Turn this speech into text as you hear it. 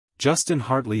Justin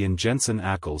Hartley and Jensen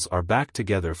Ackles are back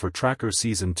together for Tracker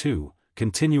Season 2,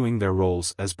 continuing their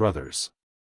roles as brothers.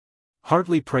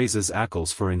 Hartley praises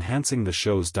Ackles for enhancing the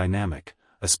show's dynamic,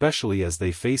 especially as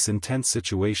they face intense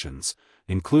situations,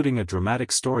 including a dramatic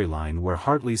storyline where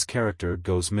Hartley's character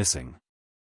goes missing.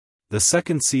 The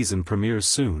second season premieres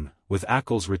soon, with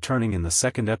Ackles returning in the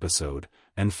second episode,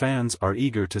 and fans are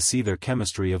eager to see their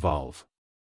chemistry evolve.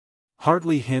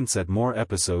 Hartley hints at more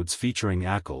episodes featuring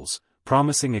Ackles,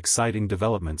 promising exciting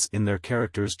developments in their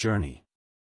character's journey.